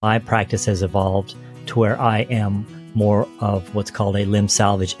My practice has evolved to where I am more of what's called a limb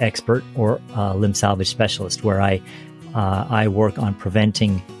salvage expert or limb salvage specialist, where I work on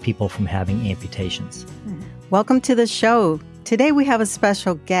preventing people from having amputations. Welcome to the show. Today we have a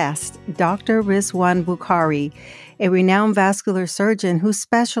special guest, Dr. Rizwan Bukhari, a renowned vascular surgeon who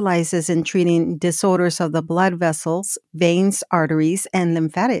specializes in treating disorders of the blood vessels, veins, arteries, and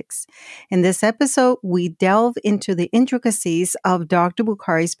lymphatics. In this episode, we delve into the intricacies of Dr.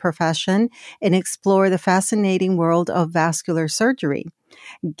 Bukhari's profession and explore the fascinating world of vascular surgery.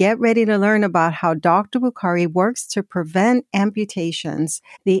 Get ready to learn about how Dr. Bukhari works to prevent amputations,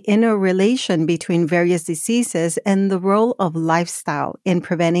 the interrelation between various diseases, and the role of lifestyle in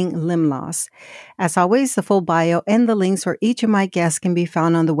preventing limb loss. As always, the full bio and the links for each of my guests can be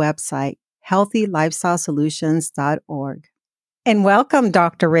found on the website, healthylifestylesolutions.org. And welcome,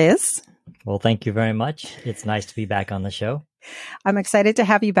 Dr. Riz. Well, thank you very much. It's nice to be back on the show. I'm excited to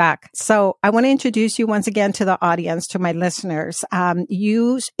have you back. So I want to introduce you once again to the audience, to my listeners.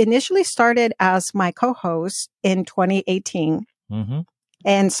 You initially started as my co-host in 2018. Mm-hmm.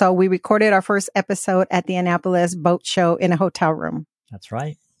 And so we recorded our first episode at the Annapolis Boat Show in a hotel room. That's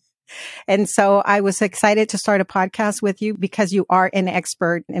right. And so I was excited to start a podcast with you because you are an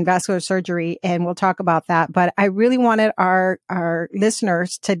expert in vascular surgery, and we'll talk about that. But I really wanted our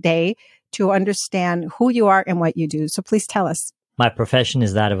listeners today to understand who you are and what you do. So please tell us. My profession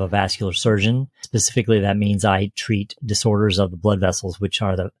is that of a vascular surgeon. Specifically, that means I treat disorders of the blood vessels, which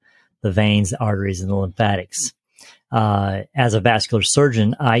are the veins, the arteries, and the lymphatics. As a vascular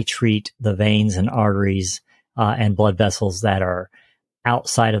surgeon, I treat the veins and arteries and blood vessels that are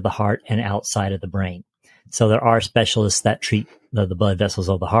outside of the heart and outside of the brain. So there are specialists that treat the blood vessels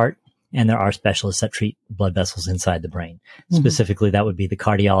of the heart, and there are specialists that treat blood vessels inside the brain. Mm-hmm. Specifically, that would be the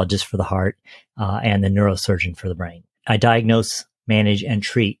cardiologist for the heart and the neurosurgeon for the brain. I diagnose, manage, and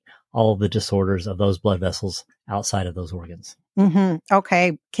treat all of the disorders of those blood vessels outside of those organs. Mm-hmm.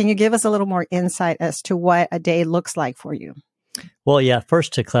 Okay. Can you give us a little more insight as to what a day looks like for you? Well, yeah,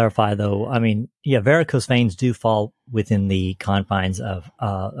 first to clarify, though, varicose veins do fall within the confines of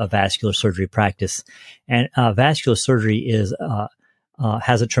vascular surgery practice. And vascular surgery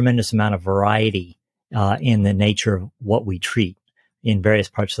has a tremendous amount of variety in the nature of what we treat in various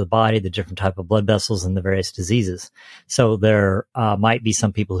parts of the body, the different type of blood vessels, and the various diseases. So there might be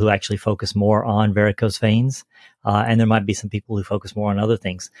some people who actually focus more on varicose veins, and there might be some people who focus more on other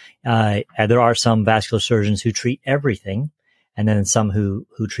things. There are some vascular surgeons who treat everything, and then some who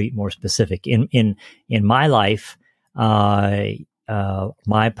treat more specific. In my life, my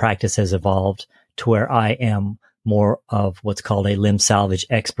practice has evolved to where I am more of what's called a limb salvage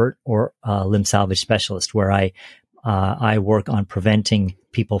expert or limb salvage specialist, where I work on preventing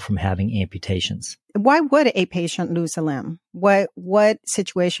people from having amputations. Why would a patient lose a limb? What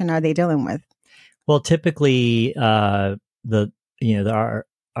situation are they dealing with? Well, typically, there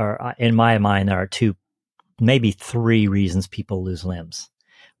are in my mind there are two, maybe three reasons people lose limbs.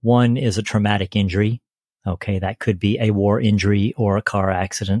 One is a traumatic injury. Okay, that could be a war injury or a car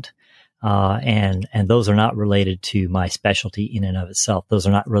accident. And those are not related to my specialty in and of itself. Those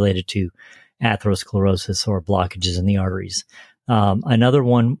are not related to atherosclerosis or blockages in the arteries. Another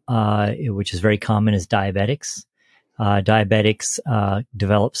one, which is very common, is diabetics. Diabetics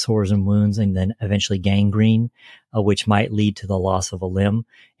develop sores and wounds and then eventually gangrene, which might lead to the loss of a limb.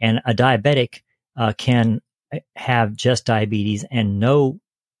 And a diabetic can have just diabetes and no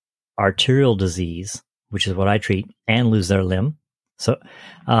arterial disease, which is what I treat, and lose their limb. So,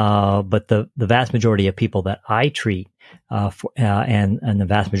 but the vast majority of people that I treat, and the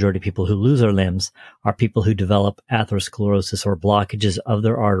vast majority of people who lose their limbs are people who develop atherosclerosis or blockages of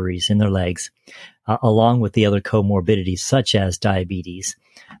their arteries in their legs, along with the other comorbidities such as diabetes,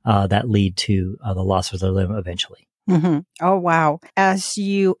 that lead to the loss of their limb eventually. Mm-hmm. Oh, wow. As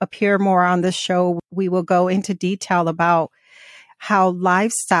you appear more on this show, we will go into detail about how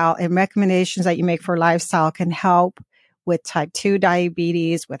lifestyle and recommendations that you make for lifestyle can help with type 2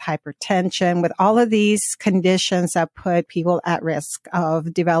 diabetes, with hypertension, with all of these conditions that put people at risk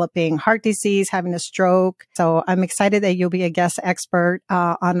of developing heart disease, having a stroke. So I'm excited that you'll be a guest expert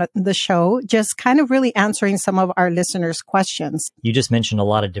on the show, just kind of really answering some of our listeners' questions. You just mentioned a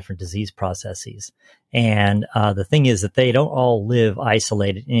lot of different disease processes. And the thing is that they don't all live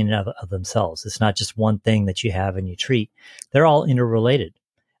isolated in and of themselves. It's not just one thing that you have and you treat. They're all interrelated.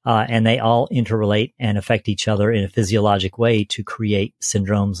 And they all interrelate and affect each other in a physiologic way to create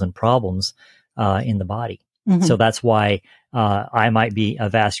syndromes and problems in the body. Mm-hmm. So that's why I might be a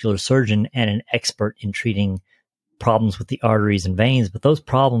vascular surgeon and an expert in treating problems with the arteries and veins, but those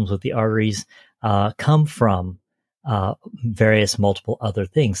problems with the arteries come from various multiple other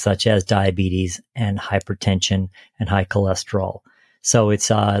things such as diabetes and hypertension and high cholesterol. So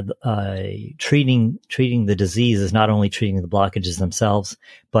it's treating the disease is not only treating the blockages themselves,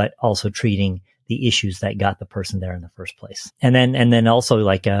 but also treating the issues that got the person there in the first place. And then also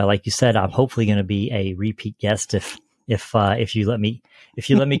like you said, I'm hopefully going to be a repeat guest if you let me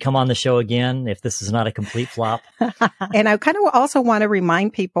come on the show again, if this is not a complete flop. And I kind of also want to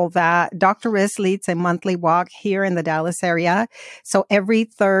remind people that Dr. Riz leads a monthly walk here in the Dallas area. So every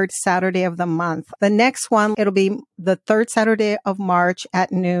third Saturday of the month. The next one, it'll be the third Saturday of March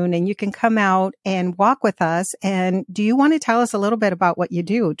at noon, and you can come out and walk with us. And do you want to tell us a little bit about what you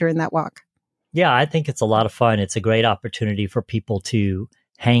do during that walk? Yeah, I think it's a lot of fun. It's a great opportunity for people to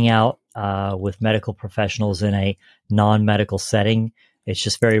hang out with medical professionals in a non-medical setting. It's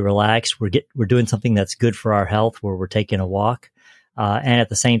just very relaxed. We're doing something that's good for our health, where we're taking a walk, and at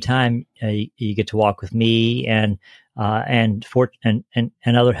the same time, you get to walk with me and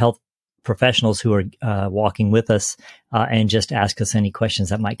other health professionals who are walking with us, and just ask us any questions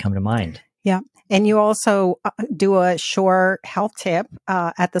that might come to mind. Yeah. And you also do a short health tip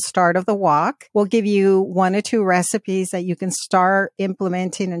at the start of the walk. We'll give you 1 or 2 recipes that you can start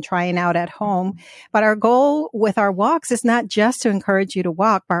implementing and trying out at home. But our goal with our walks is not just to encourage you to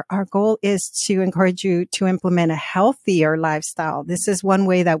walk, but our goal is to encourage you to implement a healthier lifestyle. This is one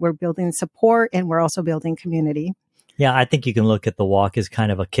way that we're building support, and we're also building community. Yeah, I think you can look at the walk as kind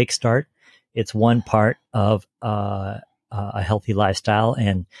of a kickstart. It's one part of a healthy lifestyle.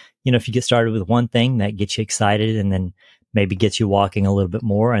 And, if you get started with one thing that gets you excited, and then maybe gets you walking a little bit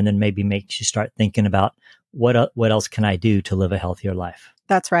more, and then maybe makes you start thinking about what else can I do to live a healthier life?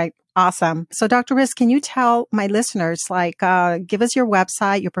 That's right. Awesome. So Dr. Riz, can you tell my listeners, give us your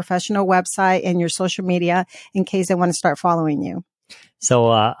website, your professional website, and your social media in case they want to start following you?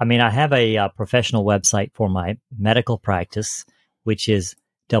 So, I have a professional website for my medical practice, which is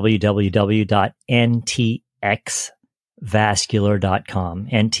www.ntxvascular.com.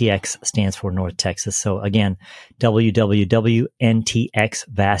 NTX stands for North Texas. So again,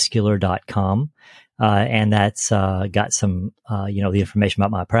 www.ntxvascular.com. And that's got some, the information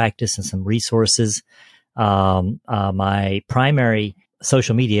about my practice and some resources. My primary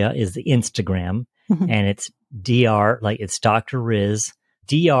social media is the Instagram, and it's it's Dr. Riz,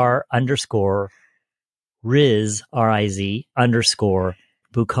 Dr. Riz, R-I-Z _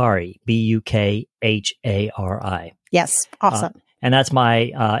 Bukhari, Bukhari. Yes. Awesome. And that's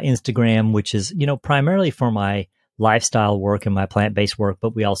my Instagram, which is, primarily for my lifestyle work and my plant-based work,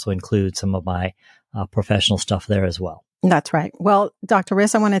 but we also include some of my professional stuff there as well. That's right. Well, Dr.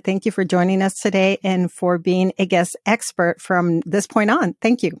 Riz, I want to thank you for joining us today and for being a guest expert from this point on.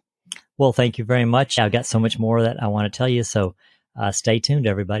 Thank you. Well, thank you very much. I've got so much more that I want to tell you. So stay tuned,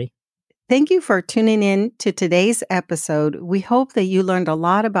 everybody. Thank you for tuning in to today's episode. We hope that you learned a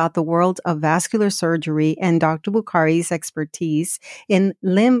lot about the world of vascular surgery and Dr. Bukhari's expertise in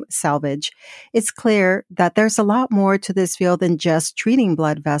limb salvage. It's clear that there's a lot more to this field than just treating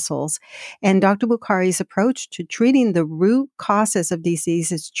blood vessels. And Dr. Bukhari's approach to treating the root causes of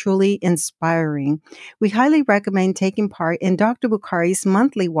disease is truly inspiring. We highly recommend taking part in Dr. Bukhari's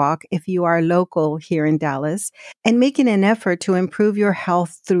monthly walk if you are local here in Dallas, and making an effort to improve your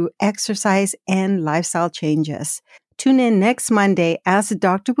health through exercise and lifestyle changes. Tune in next Monday as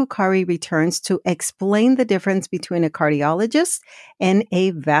Dr. Bukhari returns to explain the difference between a cardiologist and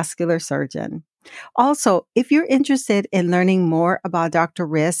a vascular surgeon. Also, if you're interested in learning more about Dr.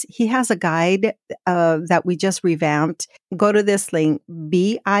 Riz, he has a guide that we just revamped. Go to this link,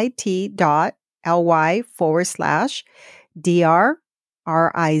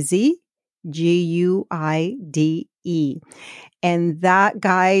 bit.ly/DRRIZGUIDE. And that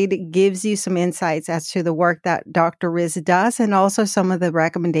guide gives you some insights as to the work that Dr. Riz does, and also some of the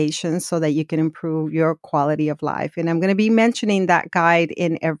recommendations so that you can improve your quality of life. And I'm going to be mentioning that guide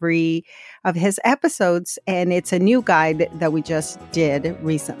in every of his episodes, and it's a new guide that we just did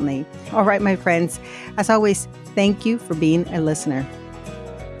recently. All right, my friends, as always, thank you for being a listener.